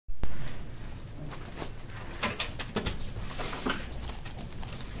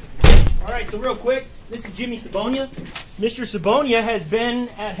so real quick, this is Jimmy Sobonya. Mr. Sobonya has been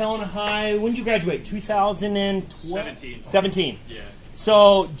at Helena High. When did you graduate? 2017. 17. Yeah.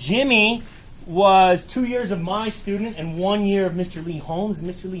 So Jimmy was 2 years of my student and 1 year of Mr. Lee Holmes. And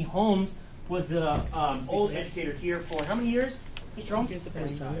Mr. Lee Holmes was the old educator here for how many years, Mr. Holmes?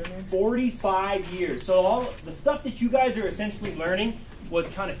 45 years. So all the stuff that you guys are essentially learning was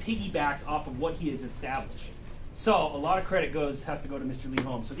kind of piggybacked off of what he has established. So a lot of credit has to go to Mr. Lee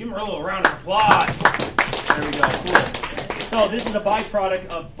Holmes. So give him a little round of applause. There we go. Cool. So this is a byproduct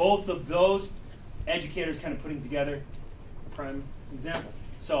of both of those educators kind of putting together a prime example.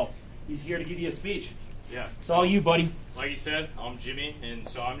 So he's here to give you a speech. Yeah. It's all you, buddy. Like you said, I'm Jimmy, and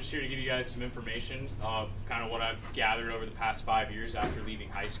so I'm just here to give you guys some information of kind of what I've gathered over the past 5 years after leaving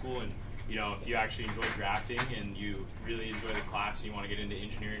high school. And you know, if you actually enjoy drafting and you really enjoy the class and you want to get into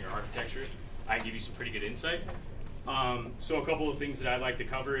engineering or architecture, I can give you some pretty good insight. So a couple of things that I'd like to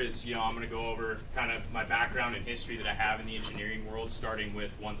cover is, you know, I'm going to go over kind of my background and history that I have in the engineering world, starting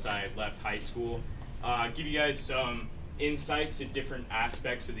with once I left high school. Give you guys some insight to different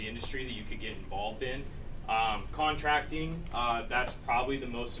aspects of the industry that you could get involved in. Contracting, that's probably the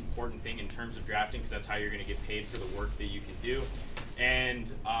most important thing in terms of drafting, because that's how you're going to get paid for the work that you can do. And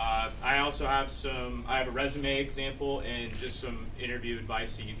I also have I have a resume example and just some interview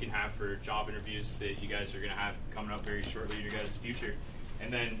advice that you can have for job interviews that you guys are going to have coming up very shortly in your guys' future.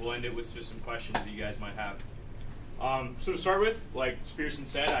 And then we'll end it with just some questions that you guys might have. So to start with, like Spearson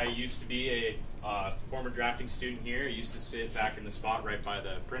said, I used to be a former drafting student here. I used to sit back in the spot right by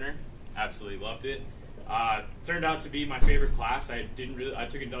the printer. Absolutely loved it. Turned out to be my favorite class. I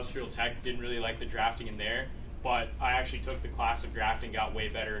took industrial tech, didn't really like the drafting in there, but I actually took the class of drafting, got way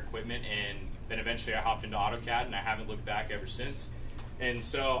better equipment, and then eventually I hopped into AutoCAD, and I haven't looked back ever since. And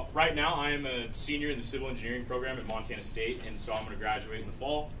so right now I am a senior in the civil engineering program at Montana State, and so I'm going to graduate in the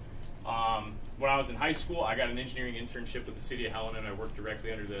fall. When I was in high school, I got an engineering internship with the city of Helena, and I worked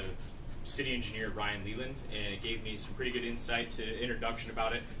directly under the city engineer Ryan Leland, and it gave me some pretty good insight to introduction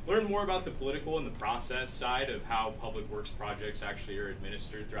about it. Learn more about the political and the process side of how public works projects actually are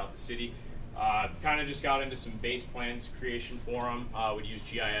administered throughout the city. Kind of just got into some base plans creation for them. Would use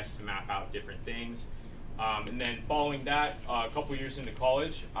GIS to map out different things. And then following that, a couple years into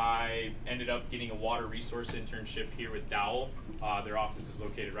college, I ended up getting a water resource internship here with Dowell. Their office is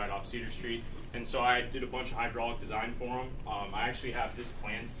located right off Cedar Street. And so I did a bunch of hydraulic design for them. I actually have this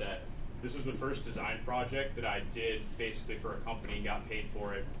plan set. This was the first design project that I did basically for a company and got paid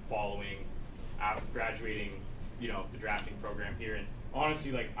for it following graduating, you know, the drafting program here. And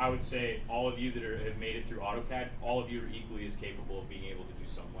honestly, like I would say all of you that have made it through AutoCAD, all of you are equally as capable of being able to do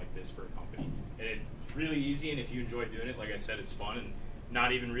something like this for a company. And it's really easy, and if you enjoy doing it, like I said, it's fun and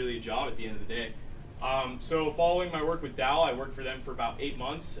not even really a job at the end of the day. So following my work with Dow, I worked for them for about 8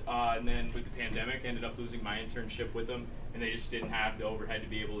 months, and then with the pandemic, I ended up losing my internship with them, and they just didn't have the overhead to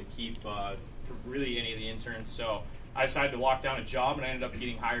be able to keep really any of the interns. So I decided to lock down a job, and I ended up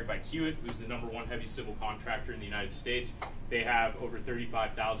getting hired by Hewitt, who's the #1 heavy civil contractor in the United States. They have over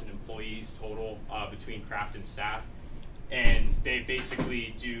 35,000 employees total between craft and staff, and they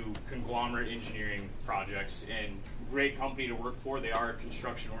basically do conglomerate engineering projects. And great company to work for. They are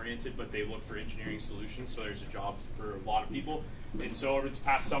construction oriented, but they look for engineering solutions, so there's a job for a lot of people. And so over this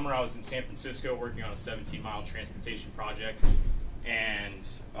past summer, I was in San Francisco working on a 17-mile transportation project, and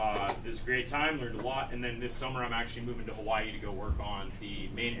it was a great time, learned a lot. And then this summer, I'm actually moving to Hawaii to go work on the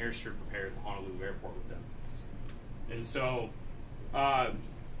main airstrip repair at the Honolulu airport with them. And so a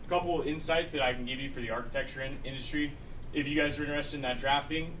couple insight that I can give you for the architecture industry. If you guys are interested in that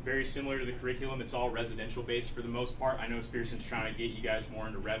drafting, very similar to the curriculum, it's all residential based for the most part. I know Spearson's trying to get you guys more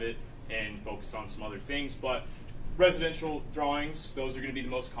into Revit and focus on some other things, but residential drawings, those are going to be the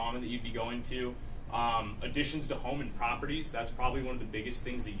most common that you'd be going to. Additions to home and properties, that's probably one of the biggest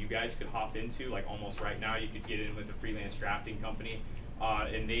things that you guys could hop into. Like almost right now, you could get in with a freelance drafting company,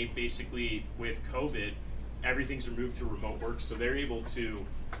 and they basically, with COVID, everything's removed to remote work, so they're able to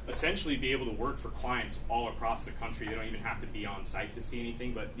essentially be able to work for clients all across the country. They don't even have to be on site to see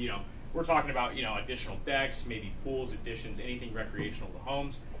anything, but you know, we're talking about, you know, additional decks, maybe pools, additions, anything recreational to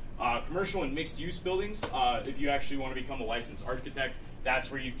homes. Commercial and mixed use buildings, if you actually want to become a licensed architect,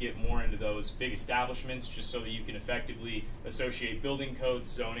 that's where you get more into those big establishments, just so that you can effectively associate building codes,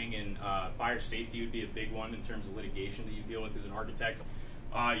 zoning, and fire safety would be a big one in terms of litigation that you deal with as an architect.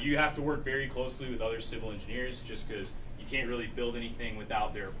 You have to work very closely with other civil engineers, just because you can't really build anything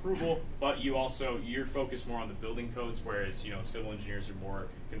without their approval, but you're focused more on the building codes, whereas, you know, civil engineers are more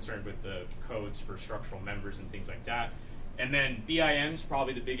concerned with the codes for structural members and things like that. And then BIM is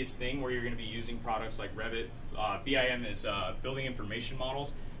probably the biggest thing, where you're going to be using products like Revit. BIM is building information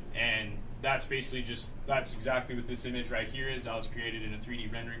models. And that's basically that's exactly what this image right here is. That was created in a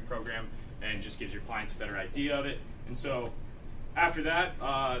 3D rendering program and just gives your clients a better idea of it. And so after that,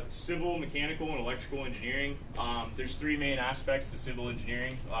 civil, mechanical, and electrical engineering. There's three main aspects to civil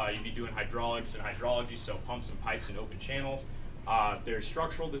engineering. You'd be doing hydraulics and hydrology, so pumps and pipes and open channels. There's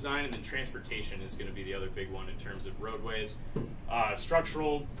structural design, and then transportation is going to be the other big one in terms of roadways.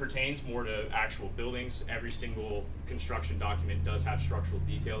 Structural pertains more to actual buildings. Every single construction document does have structural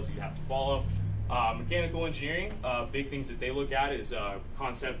details you have to follow. Mechanical engineering, big things that they look at is a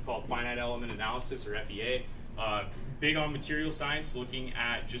concept called finite element analysis, or FEA. Big on material science, looking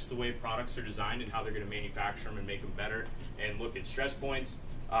at just the way products are designed and how they're going to manufacture them and make them better, and look at stress points.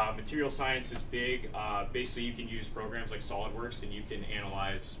 Material science is big. Basically, you can use programs like SolidWorks, and you can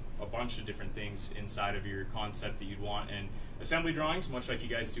analyze a bunch of different things inside of your concept that you'd want. And assembly drawings, much like you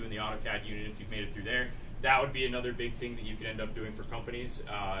guys do in the AutoCAD unit if you've made it through there, that would be another big thing that you could end up doing for companies.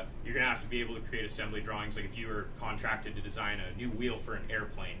 You're going to have to be able to create assembly drawings. Like if you were contracted to design a new wheel for an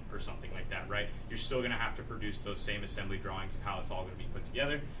airplane or something like that, right? You're still going to have to produce those same assembly drawings of how it's all going to be put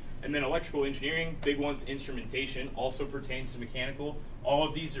together. And then electrical engineering, big ones, instrumentation, also pertains to mechanical. All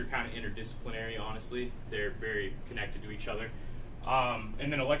of these are kind of interdisciplinary, honestly. They're very connected to each other.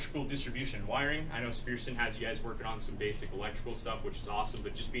 And then electrical distribution, wiring. I know Spearson has you guys working on some basic electrical stuff, which is awesome,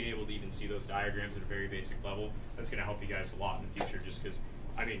 but just being able to even see those diagrams at a very basic level, that's going to help you guys a lot in the future, just because,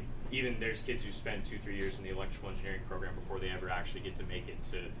 I mean, even there's kids who spend 2-3 years in the electrical engineering program before they ever actually get to make it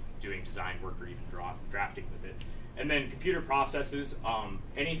to doing design work or even drafting with it. And then computer processes,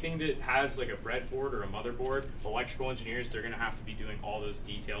 anything that has like a breadboard or a motherboard, electrical engineers, they're going to have to be doing all those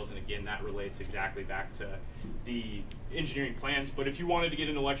details. And again, that relates exactly back to the engineering plans. But if you wanted to get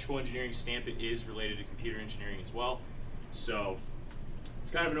an electrical engineering stamp, it is related to computer engineering as well. So it's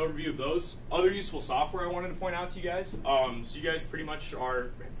kind of an overview of those. Other useful software I wanted to point out to you guys. So you guys pretty much are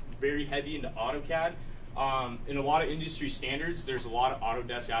very heavy into AutoCAD. In a lot of industry standards, there's a lot of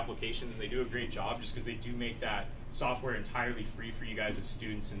Autodesk applications, and they do a great job just because they do make that software entirely free for you guys as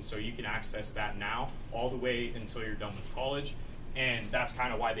students, and so you can access that now all the way until you're done with college. And that's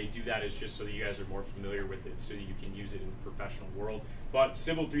kind of why they do that, is just so that you guys are more familiar with it, so that you can use it in the professional world. But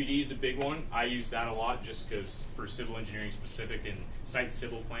Civil 3D is a big one. I use that a lot just because for civil engineering specific and site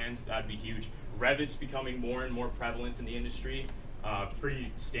civil plans, that'd be huge. Revit's becoming more and more prevalent in the industry.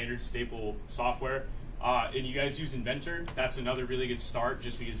 Pretty standard staple software. And you guys use Inventor, that's another really good start,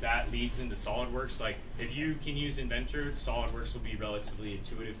 just because that leads into SolidWorks. Like, if you can use Inventor, SolidWorks will be relatively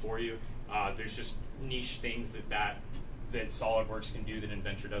intuitive for you. There's just niche things that SolidWorks can do that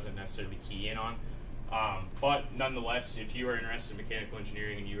Inventor doesn't necessarily key in on. But nonetheless, if you are interested in mechanical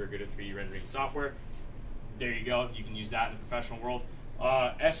engineering and you are good at 3D rendering software, there you go. You can use that in the professional world.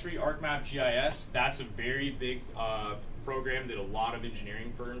 S3 ArcMap GIS, that's a very big program that a lot of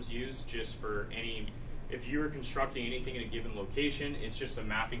engineering firms use just for if you're constructing anything in a given location. It's just a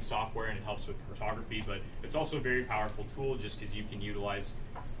mapping software, and it helps with cartography, but it's also a very powerful tool just because you can utilize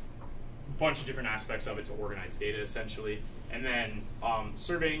a bunch of different aspects of it to organize data, essentially. And then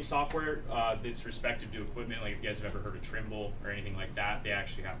surveying software that's respective to equipment, like if you guys have ever heard of Trimble or anything like that, they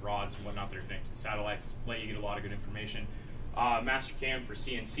actually have rods and whatnot that are connected to satellites, let you get a lot of good information. Mastercam for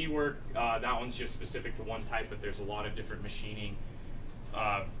CNC work, that one's just specific to one type, but there's a lot of different machining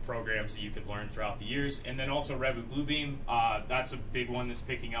programs that you could learn throughout the years. And then also Revit Bluebeam, that's a big one that's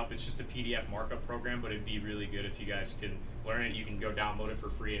picking up. It's just a PDF markup program, but it'd be really good if you guys can learn it. You can go download it for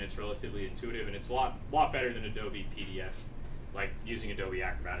free, and it's relatively intuitive, and it's a lot better than Adobe PDF, like using Adobe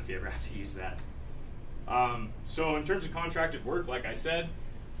Acrobat if you ever have to use that. So in terms of contracted work, like I said,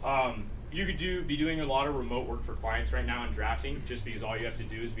 you could be doing a lot of remote work for clients right now in drafting, just because all you have to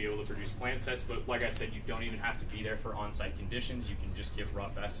do is be able to produce plan sets. But like I said, you don't even have to be there for on-site conditions. You can just give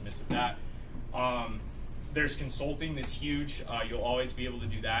rough estimates of that. There's consulting that's huge. You'll always be able to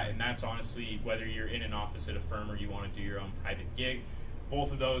do that, and that's honestly whether you're in an office at a firm or you want to do your own private gig.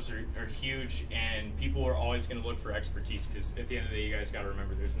 Both of those are huge, and people are always going to look for expertise, because at the end of the day, you guys got to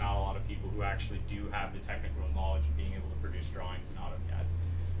remember there's not a lot of people who actually do have the technical knowledge of being able to produce drawings in AutoCAD.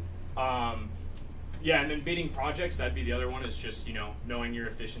 Yeah, and then bidding projects, that'd be the other one, is just, knowing your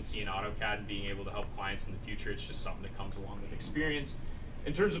efficiency in AutoCAD and being able to help clients in the future. It's just something that comes along with experience.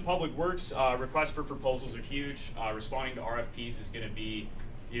 In terms of public works, requests for proposals are huge. Responding to RFPs is going to be,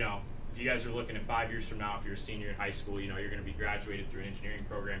 if you guys are looking at 5 years from now, if you're a senior in high school, you're going to be graduated through an engineering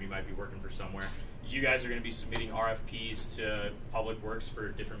program, you might be working for somewhere. You guys are going to be submitting RFPs to public works for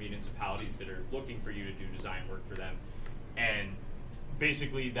different municipalities that are looking for you to do design work for them. And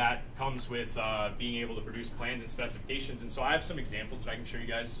basically that comes with being able to produce plans and specifications. And so I have some examples that I can show you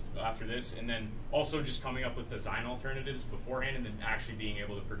guys after this, and then also just coming up with design alternatives beforehand and then actually being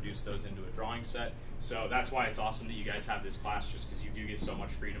able to produce those into a drawing set. So that's why it's awesome that you guys have this class, just because you do get so much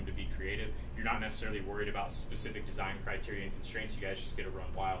freedom to be creative. You're not necessarily worried about specific design criteria and constraints. You guys just get to run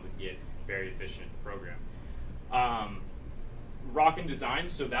wild and get very efficient at the program. Rockin' Design,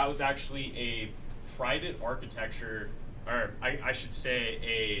 so that was actually a private architecture, or I should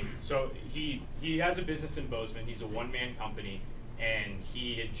say so he has a business in Bozeman. He's a one-man company, and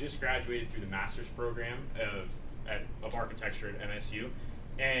he had just graduated through the master's program of architecture at MSU.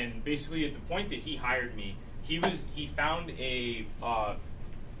 And basically at the point that he hired me, he found a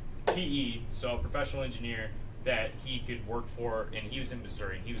PE, so a professional engineer, that he could work for, and he was in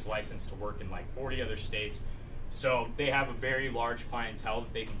Missouri, and he was licensed to work in like 40 other states. So they have a very large clientele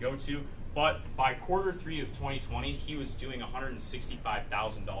that they can go to. But by Q3 of 2020, he was doing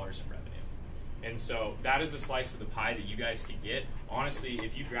 $165,000 in revenue. And so that is a slice of the pie that you guys could get. Honestly,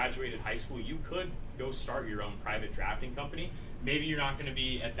 if you graduated high school, you could go start your own private drafting company. Maybe you're not going to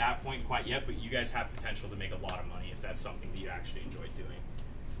be at that point quite yet, but you guys have potential to make a lot of money if that's something that you actually enjoy doing.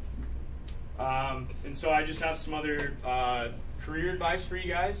 And so I just have some other career advice for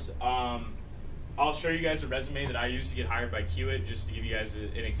you guys. I'll show you guys a resume that I use to get hired by Kiewit, just to give you guys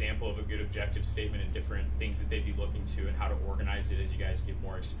an example of a good objective statement and different things that they'd be looking to and how to organize it as you guys get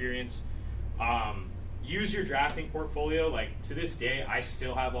more experience. Use your drafting portfolio. Like, to this day, I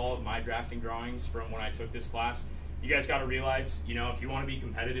still have all of my drafting drawings from when I took this class. You guys got to realize, you know, if you want to be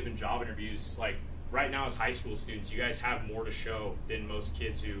competitive in job interviews, like right now as high school students, you guys have more to show than most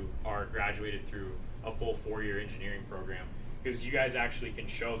kids who are graduated through a full 4-year engineering program. Because you guys actually can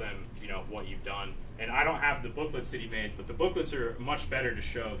show them, you know, what you've done. And I don't have the booklets that he made, but the booklets are much better to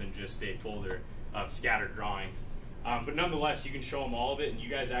show than just a folder of scattered drawings. But nonetheless, you can show them all of it, and you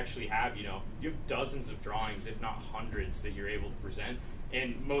guys actually have, you have dozens of drawings, if not hundreds, that you're able to present.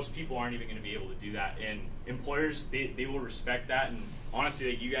 And most people aren't even going to be able to do that. And employers, they will respect that. And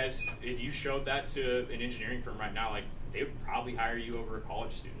honestly, like, you guys, if you showed that to an engineering firm right now, like, they would probably hire you over a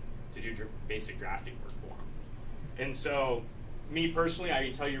college student to do basic drafting work for them. And so, me personally, I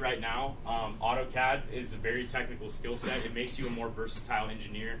can tell you right now, AutoCAD is a very technical skill set. It makes you a more versatile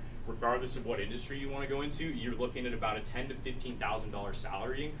engineer, regardless of what industry you want to go into. You're looking at about a $10,000 to $15,000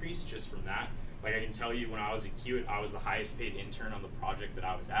 salary increase just from that. Like, I can tell you, when I was at Kiewit, I was the highest paid intern on the project that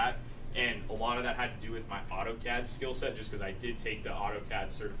I was at, and a lot of that had to do with my AutoCAD skill set, just because I did take the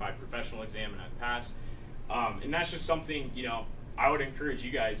AutoCAD Certified Professional exam and I passed. And that's just something, I would encourage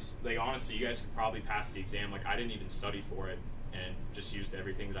you guys, like, honestly, you guys could probably pass the exam. Like, I didn't even study for it and just used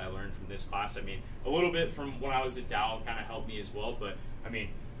everything that I learned from this class. I mean, a little bit from when I was at Dow kind of helped me as well, but I mean,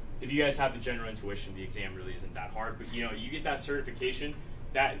 if you guys have the general intuition, the exam really isn't that hard. But you get that certification,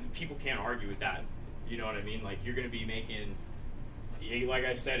 that people can't argue with that. You know what I mean? Like, you're going to be making, like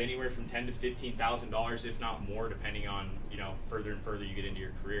I said, anywhere from $10,000 to $15,000, if not more, depending on further and further you get into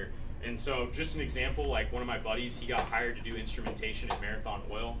your career. And so, just an example, like one of my buddies, he got hired to do instrumentation at Marathon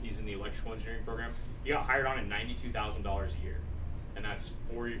Oil. He's in the electrical engineering program. He got hired on at $92,000 a year, and that's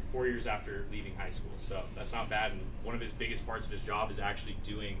four years after leaving high school. So that's not bad. And one of his biggest parts of his job is actually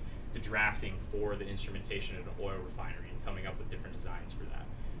doing the drafting for the instrumentation at an oil refinery and coming up with different designs for that.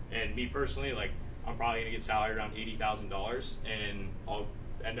 And me personally, like, I'm probably going to get salary around $80,000, and I'll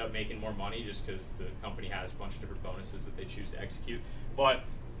end up making more money just because the company has a bunch of different bonuses that they choose to execute. But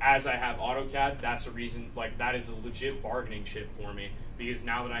as I have AutoCAD, that's a reason, like, that is a legit bargaining chip for me, because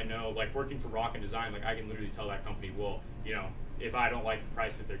now that I know, like, working for Rockin' Design, like, I can literally tell that company, well, if I don't like the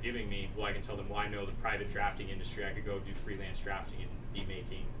price that they're giving me, well, I can tell them, well, I know the private drafting industry, I could go do freelance drafting and be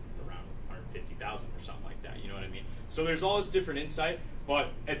making around $150,000 or something like that, you know what I mean? So there's all this different insight, but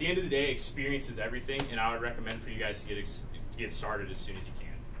at the end of the day, experience is everything, and I would recommend for you guys to get started as soon as you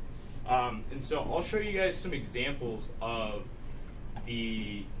can. And so I'll show you guys some examples of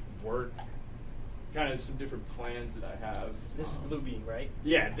the work, kind of some different plans that I have. This is Bluebeam, right?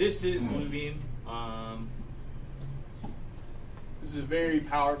 Yeah, this is Bluebeam. This is a very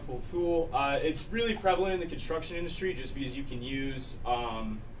powerful tool. It's really prevalent in the construction industry just because you can use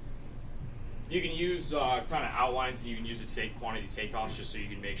kind of outlines, and you can use it to take quantity takeoffs just so you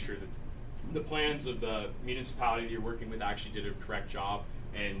can make sure that the plans of the municipality that you're working with actually did a correct job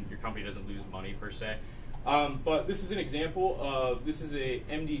and your company doesn't lose money per se. But this is an example of, this is a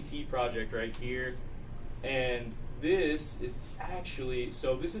MDT project right here, and this is actually,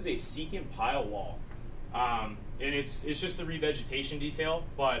 so this is a secant pile wall, and it's just the revegetation detail,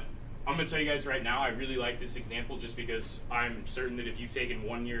 but I'm going to tell you guys right now, I really like this example just because I'm certain that if you've taken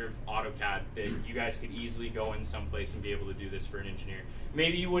 1 year of AutoCAD, that you guys could easily go in someplace and be able to do this for an engineer.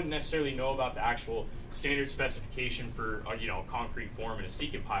 Maybe you wouldn't necessarily know about the actual standard specification for a concrete form and a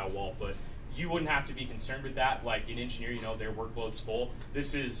secant pile wall, but you wouldn't have to be concerned with that. Like an engineer, their workload's full.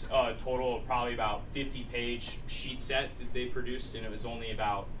 This is a total of probably about 50-page sheet set that they produced, and it was only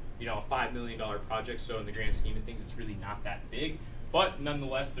about a $5 million project. So in the grand scheme of things, it's really not that big. But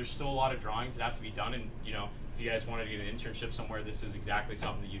nonetheless, there's still a lot of drawings that have to be done, and if you guys wanted to get an internship somewhere, this is exactly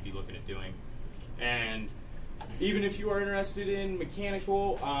something that you'd be looking at doing. And even if you are interested in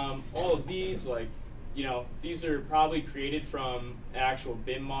mechanical, all of these, these are probably created from an actual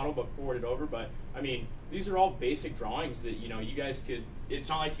BIM model but ported over. But I mean, these are all basic drawings that you guys could. It's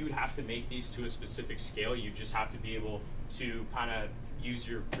not like you would have to make these to a specific scale. You just have to be able to kind of use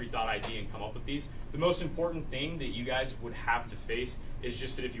your pre-thought idea and come up with these. The most important thing that you guys would have to face is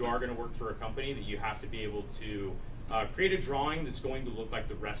just that if you are going to work for a company, that you have to be able to create a drawing that's going to look like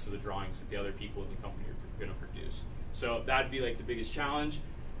the rest of the drawings that the other people in the company are going to produce. So that'd be like the biggest challenge.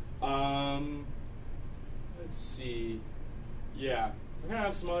 Let's see. Yeah, I kind of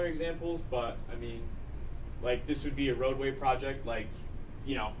have some other examples, but I mean, like this would be a roadway project. Like,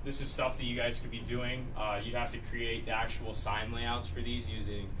 this is stuff that you guys could be doing. You'd have to create the actual sign layouts for these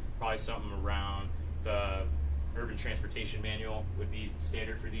using probably something around the urban transportation manual would be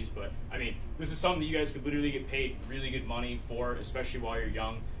standard for these. But I mean, this is something that you guys could literally get paid really good money for, especially while you're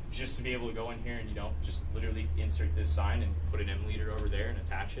young, just to be able to go in here and just literally insert this sign and put an M leader over there and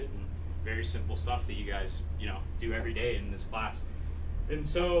attach it, and very simple stuff that you guys do every day in this class. And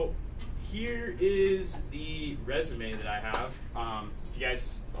so here is the resume that I have. If you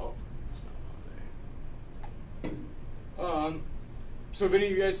guys, it's not on there. So if any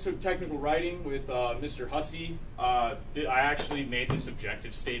of you guys took technical writing with Mr. Hussey, I actually made this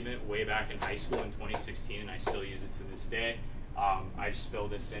objective statement way back in high school in 2016, and I still use it to this day. I just fill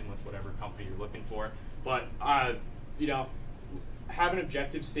this in with whatever company you're looking for. But, have an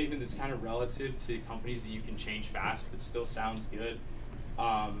objective statement that's kind of relative to companies that you can change fast but still sounds good.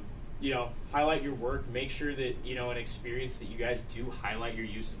 Highlight your work. Make sure that, an experience that you guys do, highlight your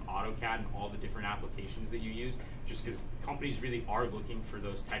use of AutoCAD and all the different applications that you use, just because companies really are looking for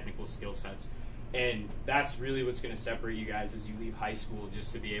those technical skill sets. And that's really what's going to separate you guys as you leave high school,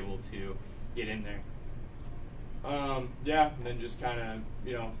 just to be able to get in there. And then just kind of,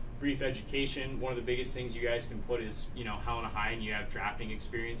 brief education. One of the biggest things you guys can put is, Helena High, and you have drafting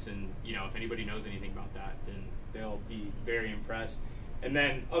experience, and, if anybody knows anything about that, then they'll be very impressed. And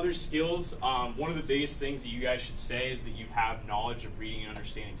then other skills, one of the biggest things that you guys should say is that you have knowledge of reading and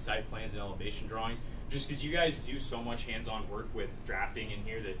understanding site plans and elevation drawings, just because you guys do so much hands-on work with drafting in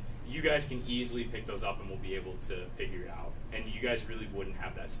here that you guys can easily pick those up and will be able to figure it out. And you guys really wouldn't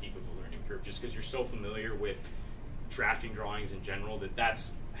have that steep of a learning curve, just because you're so familiar with drafting drawings in general that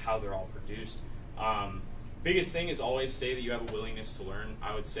that's how they're all produced. Biggest thing is always say that you have a willingness to learn.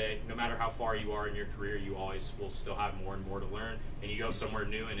 I would say no matter how far you are in your career, you always will still have more and more to learn, and you go somewhere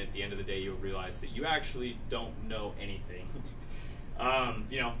new, and at the end of the day you'll realize that you actually don't know anything.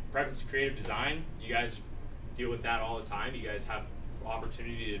 Preference to creative design, you guys deal with that all the time. You guys have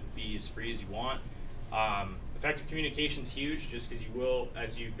opportunity to be as free as you want. Effective communication is huge, just because you will,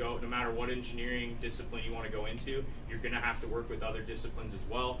 as you go, no matter what engineering discipline you want to go into, you're going to have to work with other disciplines as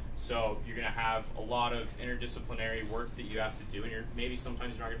well. So you're going to have a lot of interdisciplinary work that you have to do, and maybe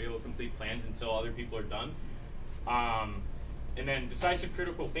sometimes you're not going to be able to complete plans until other people are done. And then decisive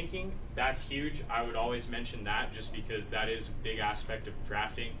critical thinking, that's huge. I would always mention that, just because that is a big aspect of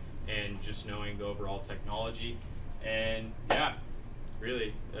drafting and just knowing the overall technology. And yeah,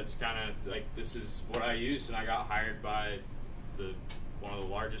 really, that's kind of like, this is what I used, and I got hired by one of the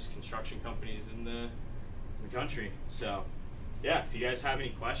largest construction companies in the country. So yeah, if you guys have any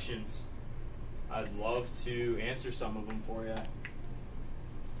questions, I'd love to answer some of them for you.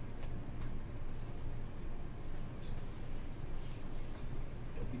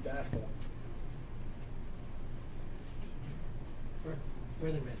 Don't be bad for them. For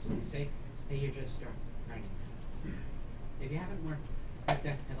the resume, say you're just starting. If you haven't worked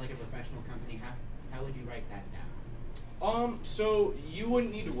at like a professional company, how would you write that down? So you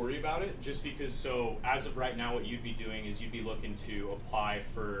wouldn't need to worry about it, just because, so as of right now, what you'd be doing is you'd be looking to apply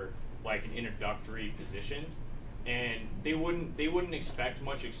for like an introductory position, and they wouldn't expect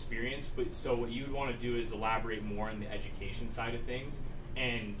much experience, but so what you'd want to do is elaborate more on the education side of things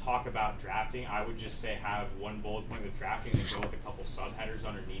and talk about drafting. I would just say have one bullet point with drafting and then go with a couple subheaders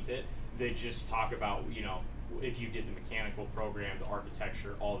underneath it that just talk about, if you did the mechanical program, the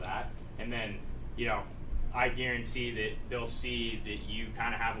architecture, all that, and then, I guarantee that they'll see that you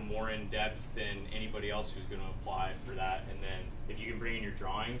kind of have a more in-depth than anybody else who's going to apply for that. And then if you can bring in your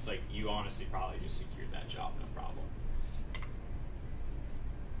drawings, like, you honestly probably just secured that job, no problem.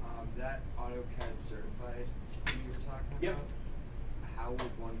 That AutoCAD certified you were talking Yep. about, how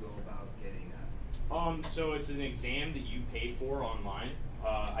would one go about getting that? So it's an exam that you pay for online.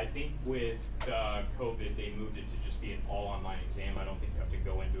 I think with COVID, they moved it to just be an all-online exam. I don't think you have to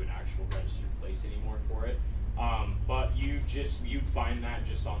go into an actual registered place anymore for it. But you'd find that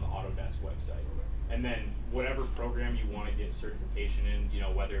just on the Autodesk website. And then whatever program you want to get certification in, you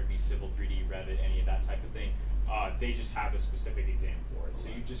know, whether it be Civil 3D, Revit, any of that type of thing, they just have a specific exam for it. So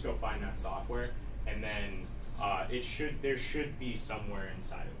you just go find that software, and then there should be somewhere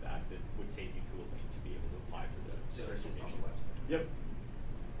inside of that would take you to a link to be able to apply for the So it's just on certification. the website? Yep.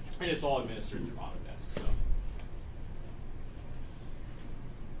 And it's all administered through Autodesk, so.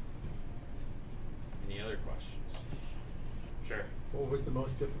 Any other questions? Sure. What was the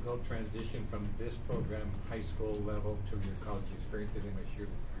most difficult transition from this program, high school level, to your college experience at MSU?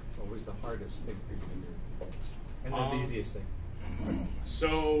 What was the hardest thing for you to do? And then the easiest thing?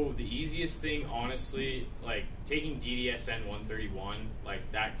 So the easiest thing, honestly, like taking DDSN 131,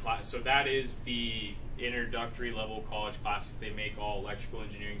 like that class. So that is the introductory level college class that they make all electrical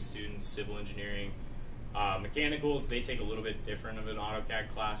engineering students, civil engineering, mechanicals. They take a little bit different of an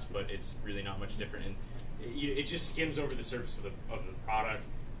AutoCAD class, but it's really not much different. And it just skims over the surface of the product.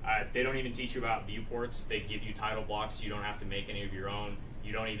 They don't even teach you about viewports. They give you title blocks. You don't have to make any of your own.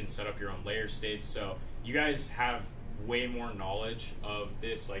 You don't even set up your own layer states. So you guys have way more knowledge of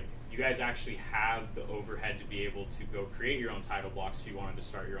this. Like, you guys actually have the overhead to be able to go create your own title blocks if you wanted to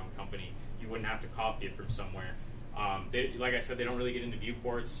start your own company. You wouldn't have to copy it from somewhere. Like I said, they don't really get into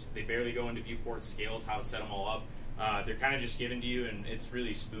viewports. They barely go into viewport scales, how to set them all up. They're kind of just given to you, and it's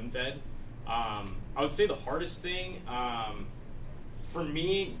really spoon-fed. I would say the hardest thing, for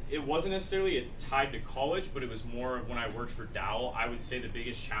me, it wasn't necessarily tied to college, but it was more when I worked for Dowell. I would say the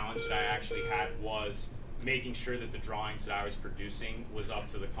biggest challenge that I actually had was making sure that the drawings that I was producing was up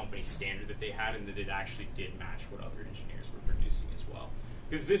to the company standard that they had, and that it actually did match what other engineers were producing as well.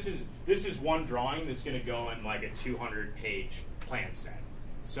 Because this is one drawing that's going to go in like a 200-page plan set.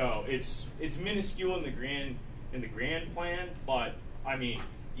 So it's minuscule in the grand plan, but I mean,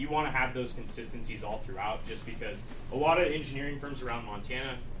 you want to have those consistencies all throughout, just because a lot of engineering firms around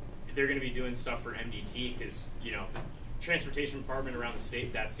Montana, they're going to be doing stuff for MDT because, you know, the transportation department around the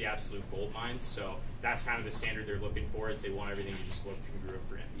state, that's the absolute gold mine. So that's kind of the standard they're looking for, is they want everything to just look congruent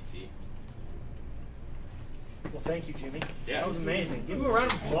for MDT. Well, thank you, Jimmy. Yeah. That was amazing. Give him a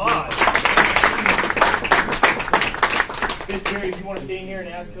round of applause. Good, Jerry, if you want to stay in here and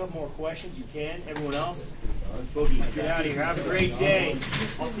ask a couple more questions, you can. Everyone else, Boogie, get out of here. Have a great day.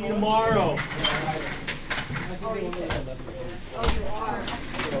 I'll see you tomorrow. Oh, you are.